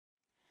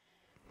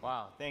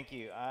Wow, thank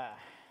you. I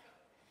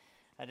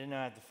didn't know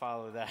how to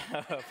follow that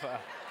up.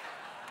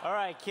 All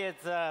right, kids,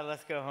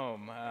 let's go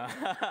home.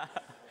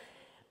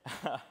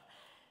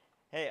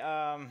 Hey,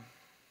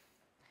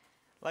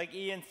 like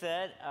Ian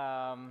said,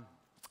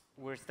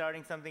 we're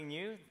starting something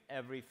new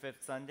every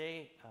fifth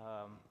Sunday.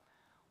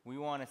 We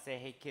want to say,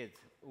 hey, kids,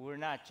 we're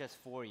not just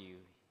for you.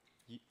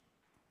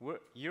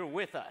 You're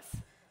with us,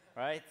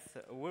 right?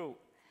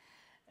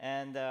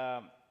 And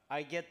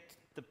I get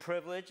the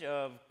privilege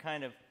of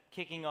kind of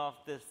kicking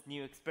off this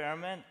new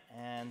experiment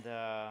and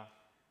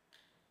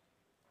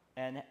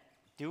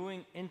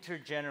doing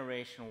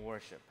intergenerational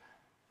worship.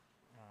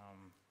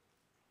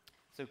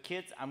 So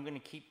kids, I'm going to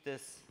keep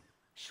this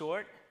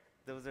short.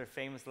 Those are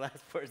famous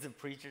last words of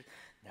preachers.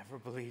 Never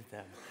believe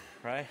them,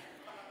 right?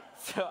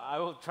 So I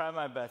will try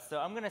my best. So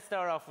I'm going to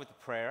start off with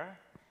a prayer.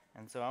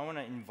 And so I want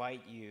to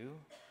invite you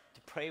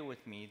to pray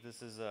with me.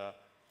 This is a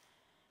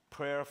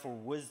prayer for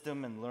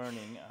wisdom and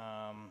learning.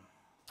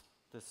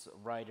 This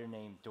writer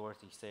named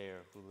Dorothy Sayre,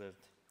 who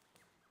lived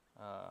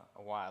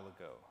a while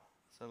ago.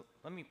 So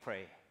let me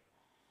pray.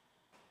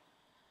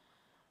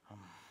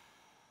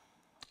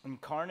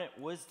 Incarnate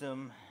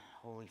wisdom,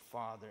 Holy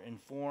Father,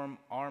 inform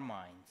our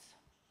minds.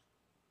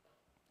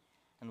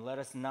 And let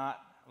us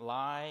not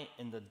lie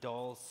in the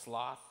dull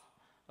sloth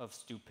of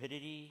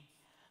stupidity,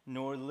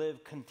 nor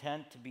live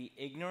content to be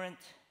ignorant,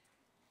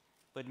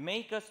 but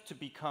make us to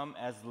become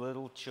as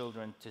little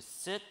children, to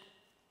sit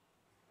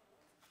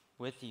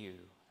with you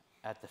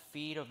at the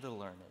feet of the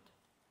learned,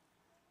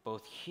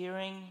 both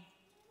hearing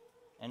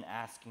and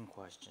asking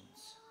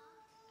questions.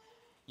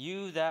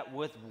 You that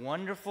with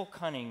wonderful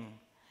cunning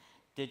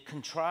did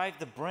contrive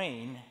the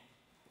brain,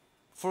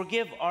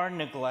 forgive our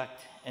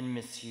neglect and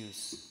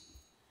misuse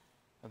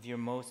of your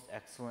most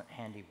excellent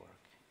handiwork.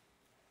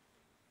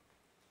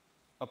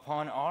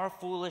 Upon our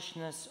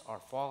foolishness,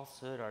 our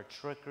falsehood, our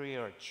trickery,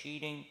 our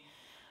cheating,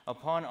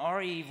 upon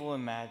our evil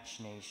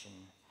imagination,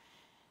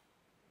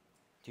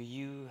 do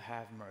you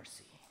have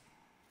mercy.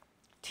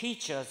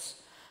 Teach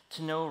us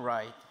to know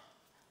right,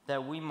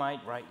 that we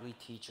might rightly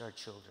teach our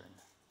children.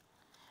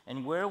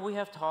 And where we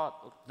have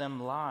taught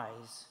them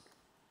lies,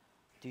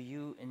 do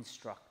you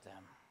instruct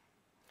them,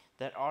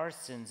 that our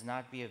sins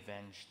not be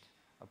avenged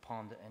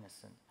upon the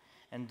innocent,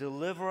 and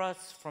deliver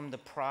us from the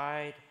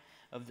pride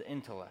of the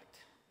intellect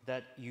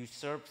that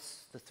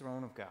usurps the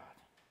throne of God,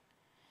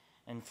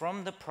 and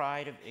from the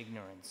pride of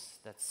ignorance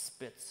that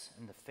spits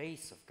in the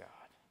face of God.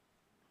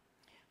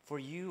 For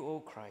you, O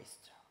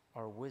Christ,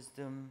 are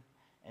wisdom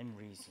and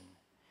reason.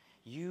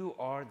 You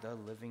are the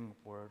living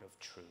word of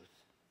truth,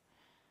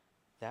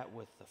 that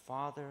with the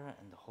Father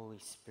and the Holy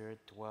Spirit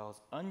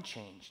dwells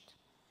unchanged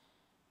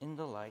in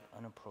the light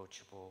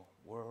unapproachable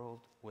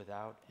world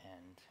without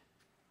end.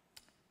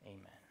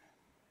 Amen.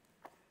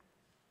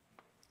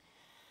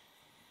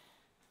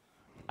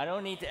 I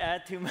don't need to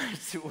add too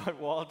much to what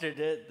Walter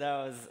did.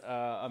 That was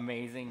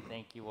amazing.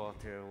 Thank you,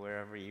 Walter,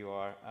 wherever you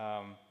are.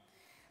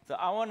 So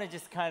I want to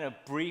just kind of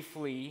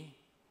briefly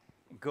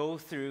go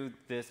through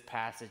this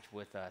passage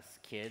with us,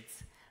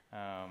 kids.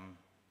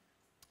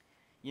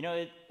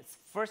 It's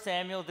 1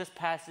 Samuel, this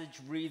passage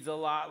reads a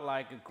lot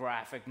like a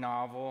graphic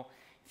novel.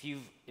 If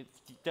you've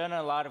done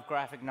a lot of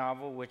graphic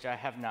novel, which I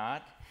have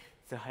not,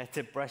 so I had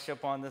to brush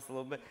up on this a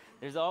little bit,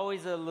 there's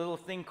always a little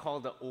thing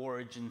called the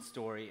origin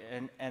story,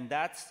 and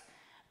that's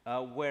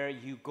where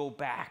you go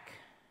back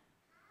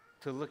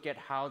to look at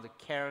how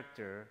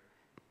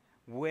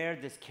where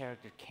this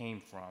character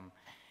came from.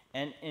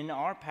 And in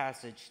our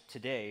passage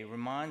today,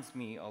 reminds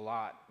me a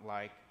lot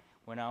like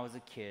when I was a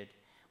kid,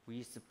 we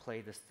used to play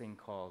this thing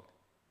called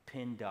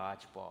pin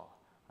dodgeball.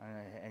 I don't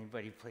know,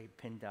 anybody played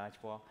pin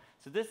dodgeball?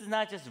 So this is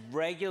not just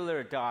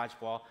regular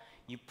dodgeball.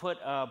 You put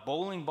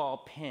bowling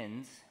ball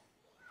pins,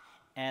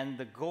 and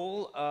the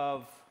goal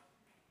of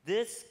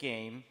this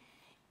game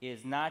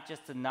is not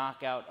just to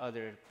knock out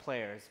other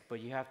players,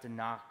 but you have to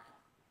knock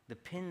the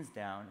pins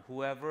down.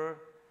 Whoever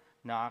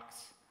knocks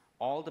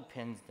all the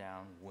pins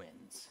down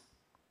wins.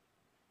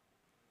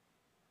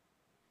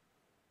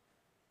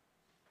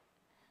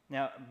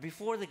 Now,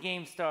 before the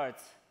game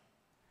starts,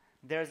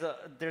 there's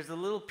a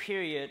little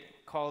period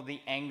called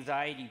the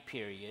anxiety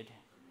period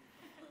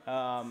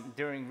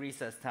during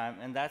recess time,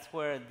 and that's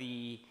where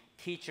the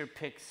teacher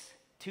picks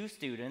two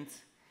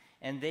students,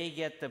 and they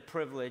get the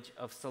privilege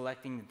of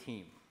selecting the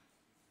team.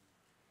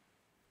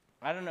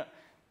 I don't know.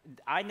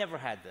 I never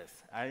had this.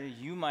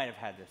 You might have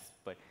had this,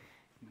 but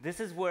this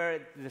is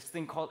where this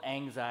thing called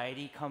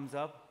anxiety comes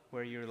up,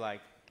 where you're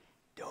like,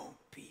 don't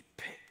be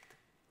picked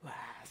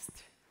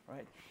last,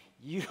 right?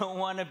 You don't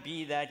want to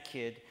be that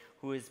kid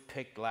who is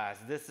picked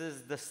last. This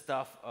is the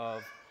stuff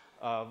of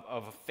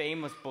a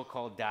famous book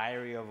called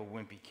Diary of a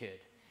Wimpy Kid.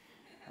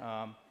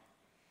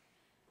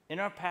 In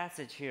our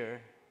passage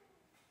here,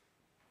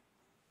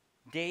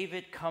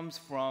 David comes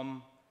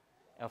from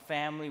a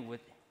family with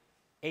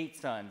 8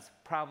 sons,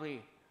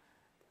 probably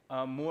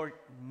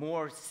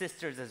more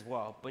sisters as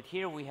well. But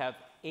here we have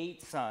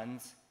 8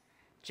 sons.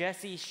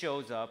 Jesse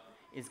shows up,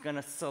 is going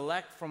to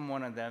select from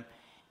one of them,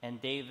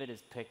 and David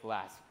is picked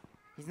last.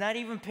 He's not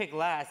even picked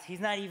last. He's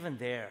not even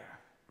there.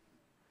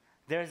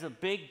 there's a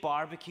big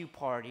barbecue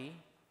party.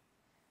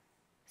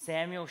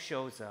 Samuel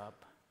shows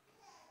up,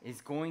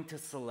 is going to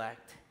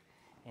select,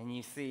 and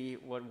you see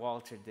what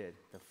Walter did.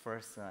 The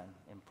first son,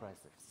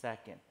 impressive.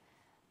 Second,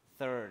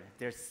 third,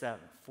 there's 7,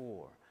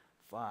 4,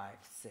 5,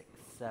 6,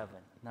 7.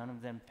 None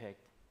of them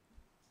picked.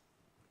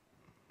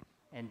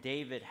 And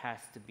David has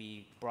to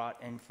be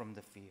brought in from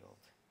the field.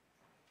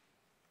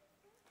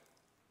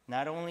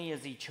 Not only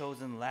is he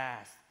chosen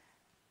last,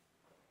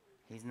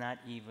 he's not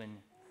even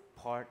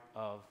part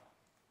of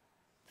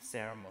the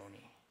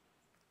ceremony.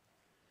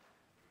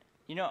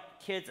 You know,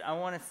 kids, I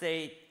want to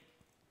say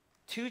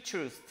 2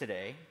 truths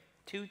today,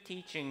 2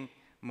 teaching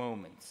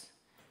moments.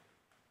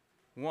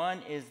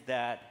 One is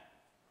that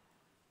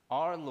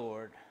our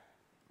Lord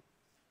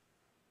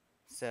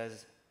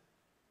says,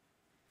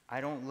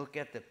 I don't look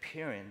at the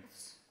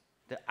appearance,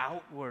 the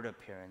outward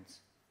appearance.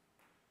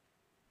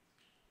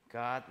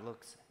 God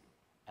looks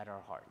at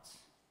our hearts.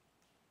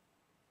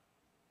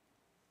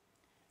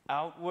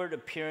 Outward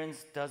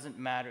appearance doesn't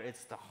matter.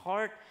 It's the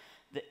heart,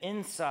 the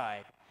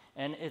inside.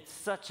 And it's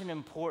such an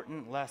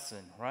important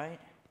lesson, right?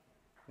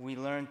 We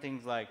learn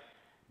things like,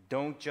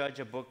 don't judge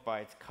a book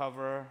by its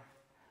cover.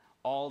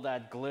 All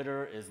that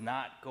glitter is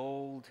not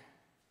gold.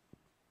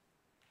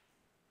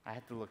 I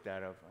had to look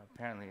that up.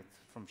 Apparently it's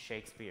from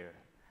Shakespeare.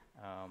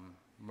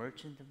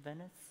 Merchant of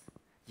Venice?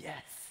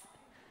 Yes.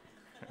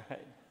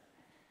 Right.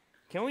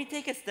 Can we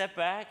take a step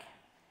back?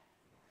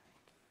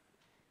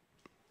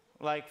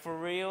 Like, for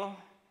real?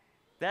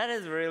 That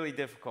is really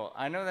difficult.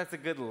 I know that's a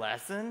good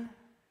lesson.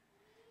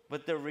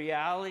 But the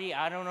reality,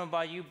 I don't know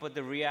about you, but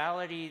the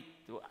reality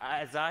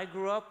as I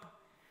grew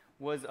up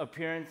was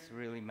appearance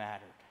really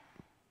mattered.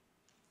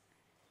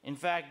 In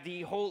fact,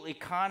 the whole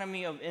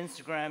economy of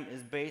Instagram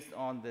is based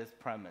on this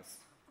premise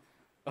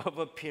of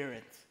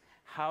appearance,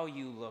 how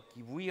you look.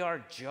 We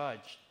are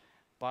judged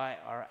by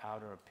our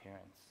outer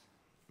appearance.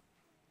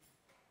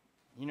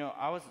 You know,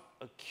 I was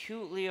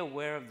acutely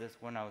aware of this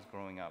when I was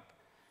growing up.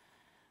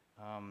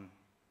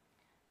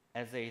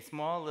 As a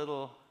small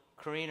little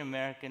Korean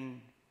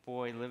American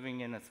boy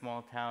living in a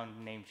small town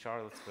named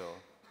Charlottesville,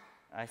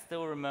 I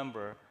still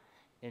remember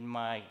in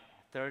my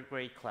 3rd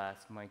grade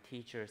class, my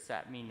teacher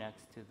sat me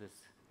next to this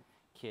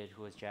kid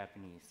who was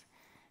Japanese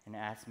and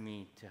asked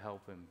me to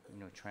help him,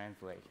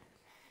 translate.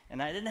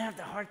 And I didn't have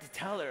the heart to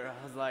tell her.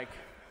 I was like,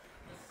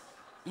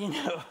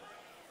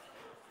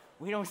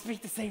 we don't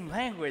speak the same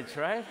language,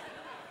 right?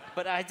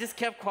 But I just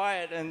kept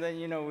quiet, and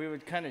then, we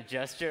would kind of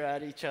gesture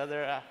at each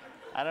other.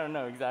 I don't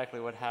know exactly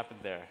what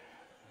happened there.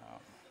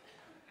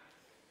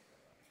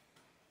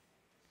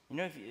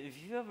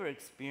 If you ever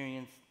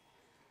experienced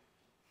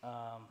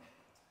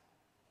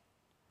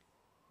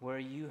where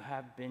you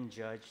have been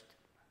judged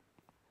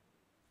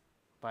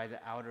by the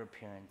outer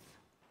appearance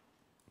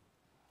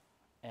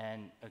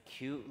and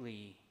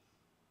acutely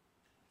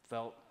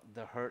felt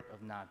the hurt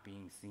of not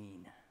being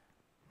seen,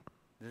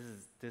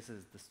 this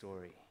is the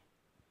story.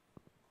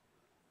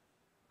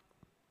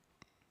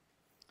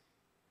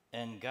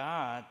 And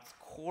God's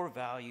core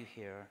value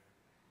here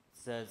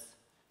says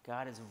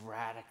God is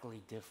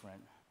radically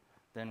different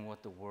than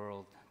what the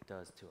world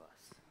does to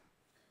us.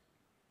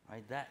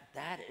 Right?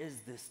 That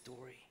is this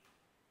story.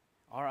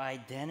 Our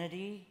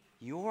identity,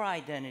 your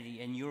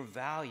identity, and your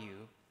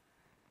value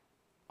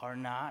are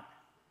not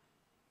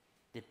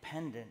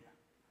dependent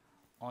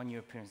on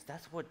your appearance.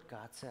 That's what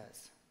God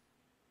says.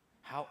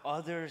 How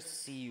others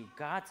see you.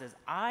 God says,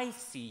 I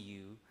see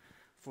you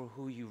for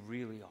who you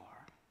really are.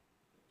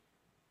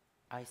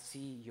 I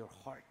see your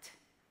heart.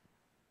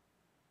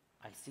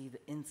 I see the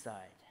inside.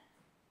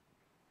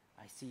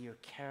 I see your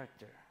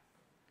character.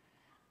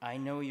 I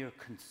know your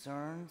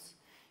concerns,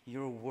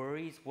 your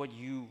worries, what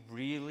you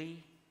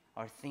really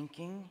are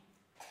thinking.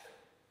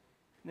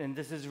 And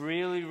this is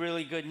really,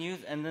 really good news.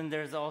 And then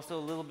there's also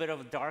a little bit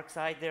of a dark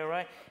side there,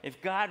 right? If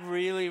God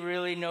really,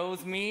 really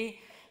knows me,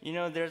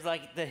 there's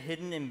like the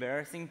hidden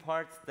embarrassing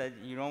parts that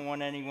you don't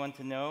want anyone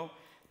to know.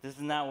 This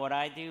is not what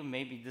I do.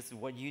 Maybe this is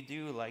what you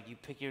do. Like you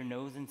pick your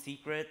nose in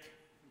secret.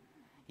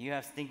 You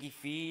have stinky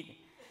feet.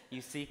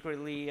 You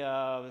secretly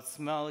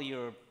smell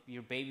your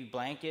baby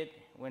blanket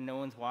when no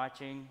one's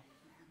watching.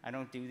 I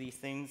don't do these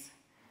things.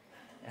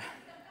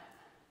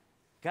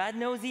 God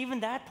knows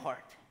even that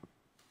part.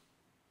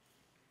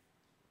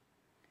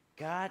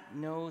 God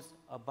knows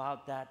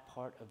about that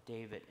part of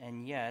David,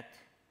 and yet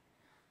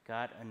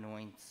God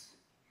anoints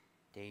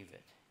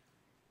David,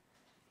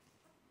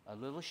 a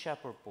little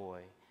shepherd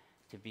boy,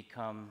 to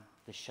become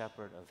the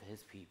shepherd of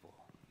his people.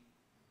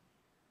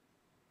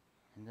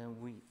 And then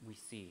we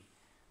see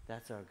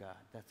that's our God.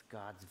 That's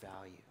God's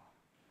value.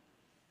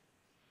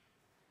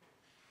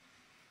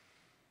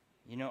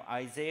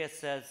 Isaiah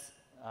says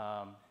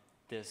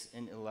this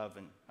in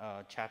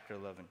chapter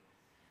 11. It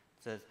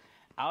says,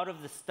 out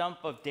of the stump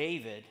of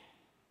David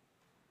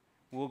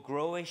will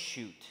grow a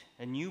shoot,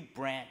 a new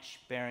branch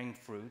bearing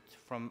fruit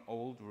from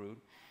old root,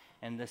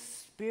 and the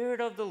Spirit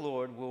of the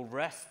Lord will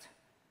rest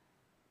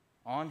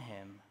on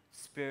him,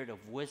 spirit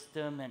of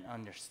wisdom and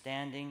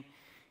understanding,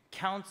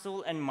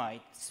 counsel and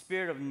might,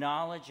 spirit of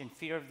knowledge and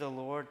fear of the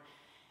Lord,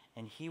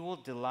 and he will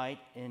delight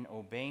in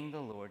obeying the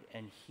Lord,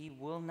 and he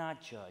will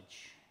not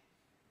judge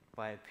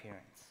by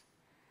appearance,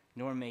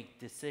 nor make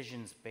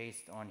decisions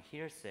based on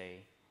hearsay.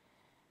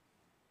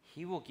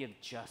 He will give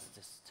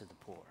justice to the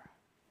poor,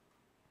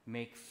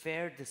 make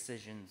fair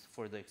decisions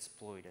for the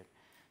exploited.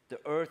 The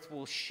earth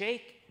will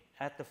shake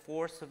at the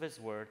force of his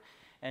word,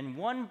 and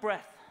one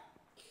breath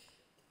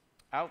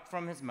out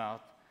from his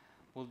mouth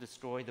will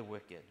destroy the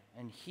wicked.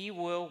 And he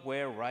will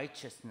wear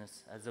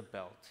righteousness as a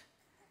belt,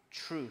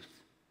 truth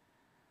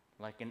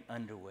like an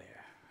underwear.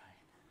 Right?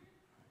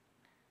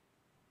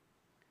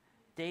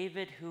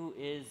 David, who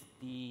is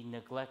the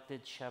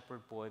neglected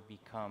shepherd boy,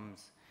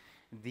 becomes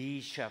the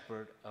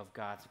shepherd of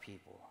God's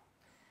people.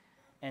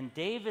 And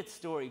David's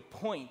story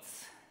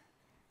points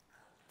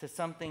to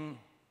something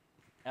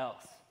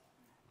else.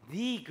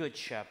 The good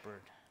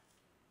shepherd.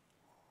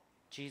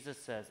 Jesus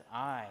says,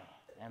 I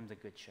am the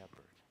good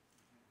shepherd.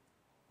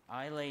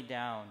 I lay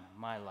down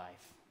my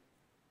life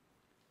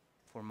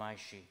for my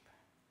sheep.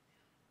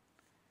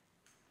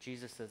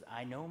 Jesus says,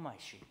 I know my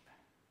sheep,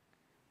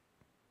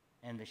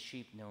 and the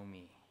sheep know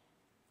me.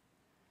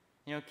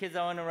 You know, kids,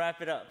 I want to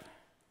wrap it up.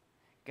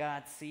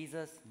 God sees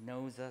us,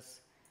 knows us,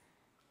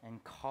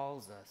 and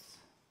calls us.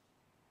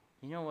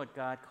 You know what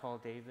God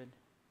called David?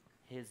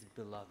 His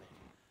beloved.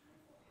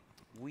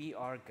 We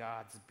are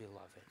God's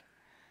beloved.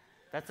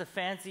 That's a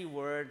fancy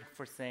word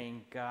for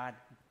saying God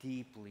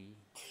deeply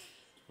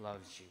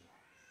loves you.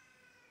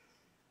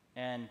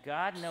 And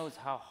God knows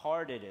how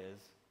hard it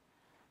is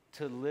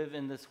to live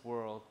in this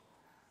world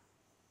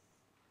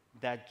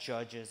that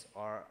judges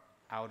our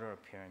outer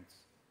appearance.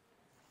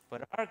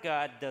 But our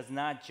God does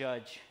not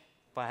judge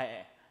by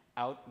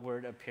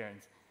outward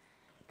appearance.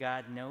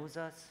 God knows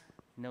us,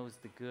 knows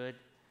the good,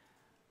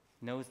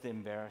 knows the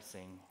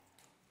embarrassing.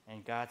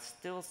 And God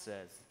still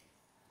says,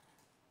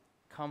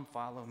 come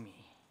follow me.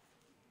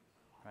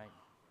 Right?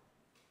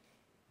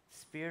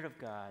 Spirit of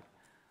God,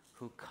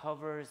 who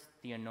covers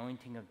the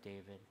anointing of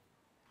David,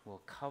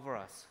 will cover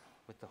us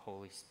with the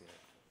Holy Spirit.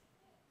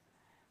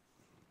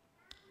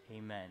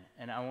 Amen.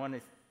 And I want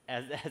to,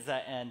 as I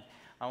end,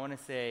 I want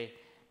to say,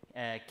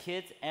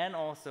 kids and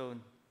also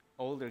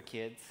older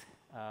kids,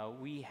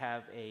 we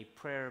have a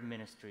prayer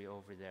ministry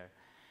over there.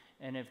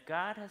 And if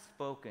God has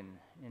spoken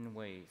in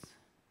ways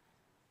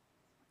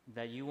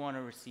that you want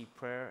to receive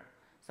prayer,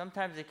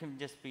 sometimes it can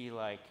just be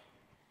like,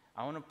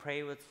 I want to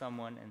pray with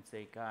someone and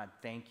say, God,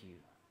 thank you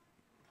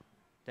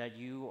that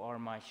you are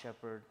my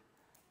shepherd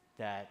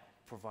that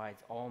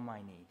provides all my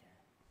need.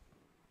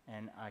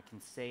 And I can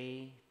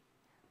say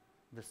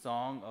the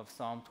song of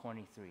Psalm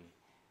 23.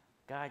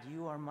 God,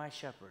 you are my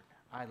shepherd.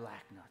 I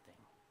lack nothing.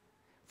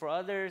 For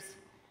others,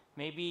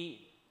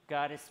 maybe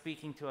God is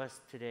speaking to us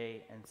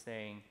today and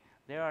saying,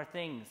 there are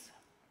things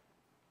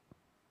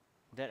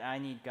that I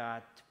need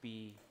God to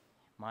be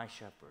my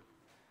shepherd.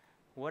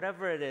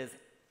 Whatever it is,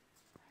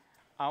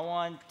 I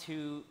want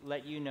to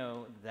let you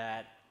know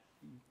that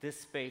this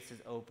space is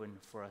open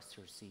for us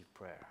to receive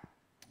prayer.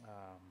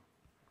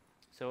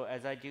 So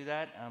as I do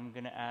that, I'm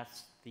going to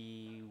ask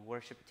the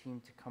worship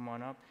team to come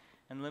on up.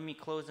 And let me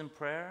close in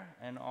prayer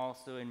and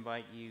also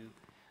invite you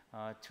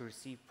to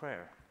receive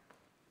prayer.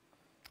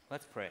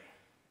 Let's pray.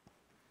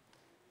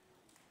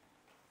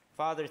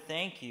 Father,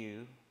 thank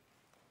you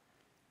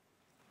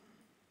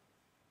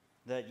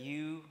that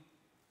you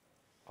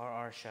are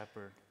our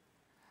shepherd,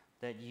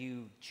 that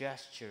you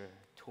gesture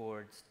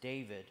towards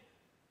David,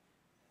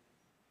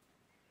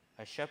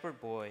 a shepherd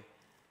boy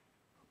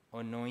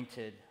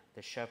anointed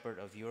the shepherd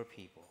of your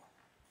people.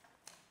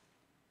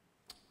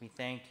 We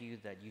thank you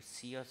that you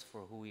see us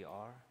for who we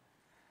are,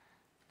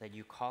 that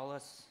you call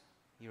us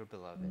your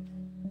beloved.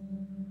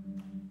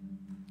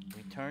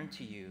 We turn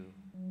to you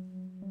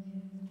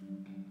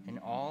in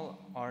all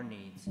our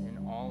needs,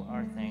 in all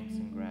our thanks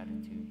and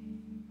gratitude.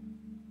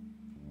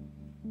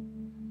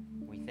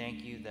 We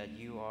thank you that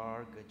you are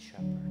our good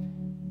shepherd.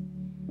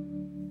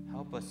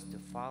 Help us to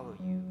follow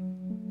you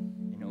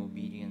in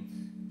obedience.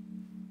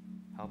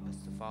 Help us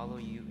to follow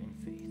you in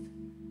faith.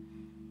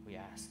 We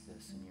ask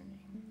this in your